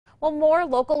Well, more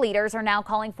local leaders are now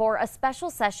calling for a special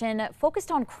session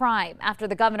focused on crime after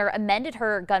the governor amended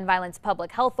her gun violence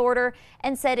public health order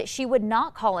and said she would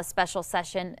not call a special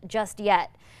session just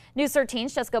yet. News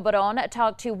 13's Jessica Baron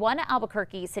talked to one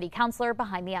Albuquerque City Councilor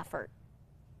behind the effort.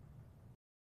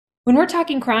 When we're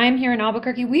talking crime here in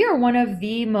Albuquerque, we are one of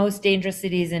the most dangerous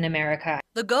cities in America.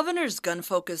 The governor's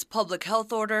gun-focused public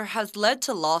health order has led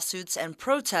to lawsuits and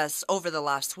protests over the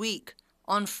last week.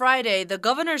 On Friday, the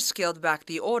governor scaled back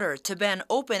the order to ban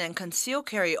open and concealed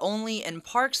carry only in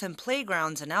parks and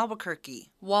playgrounds in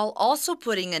Albuquerque, while also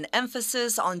putting an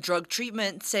emphasis on drug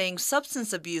treatment, saying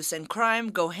substance abuse and crime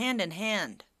go hand in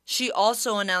hand. She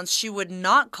also announced she would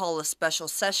not call a special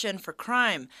session for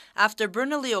crime after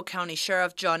Bernalillo County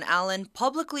Sheriff John Allen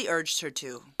publicly urged her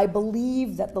to. I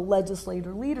believe that the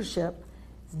legislative leadership's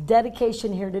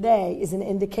dedication here today is an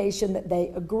indication that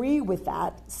they agree with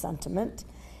that sentiment.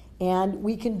 And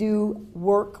we can do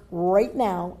work right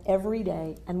now, every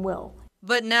day, and will.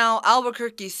 But now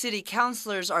Albuquerque City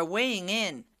Councilors are weighing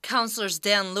in. Councilors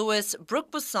Dan Lewis,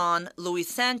 Brooke Bassan, Luis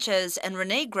Sanchez, and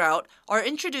Renee Grout are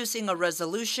introducing a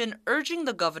resolution urging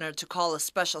the governor to call a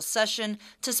special session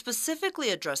to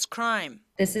specifically address crime.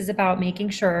 This is about making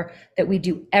sure that we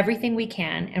do everything we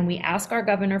can and we ask our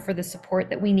governor for the support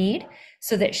that we need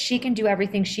so that she can do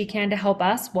everything she can to help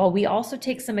us while we also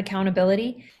take some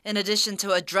accountability. In addition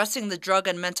to addressing the drug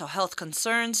and mental health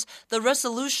concerns, the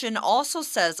resolution also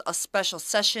says a special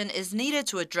session is needed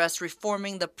to address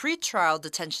reforming the pretrial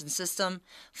detention system,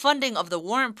 funding of the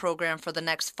warrant program for the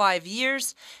next 5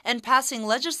 years, and passing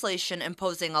legislation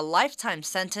imposing a lifetime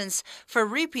sentence for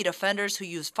repeat offenders who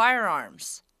use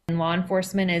firearms. Law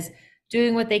enforcement is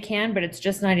doing what they can, but it's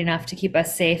just not enough to keep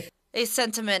us safe. A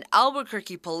sentiment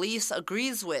Albuquerque police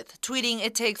agrees with, tweeting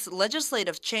it takes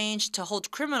legislative change to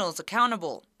hold criminals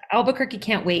accountable. Albuquerque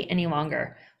can't wait any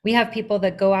longer. We have people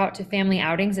that go out to family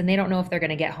outings and they don't know if they're going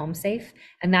to get home safe,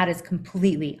 and that is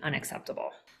completely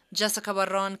unacceptable. Jessica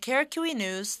Barron, KRQE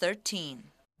News 13.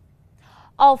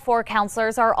 All four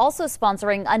councilors are also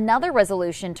sponsoring another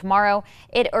resolution tomorrow.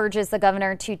 It urges the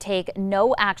governor to take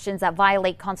no actions that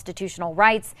violate constitutional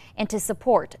rights and to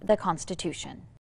support the Constitution.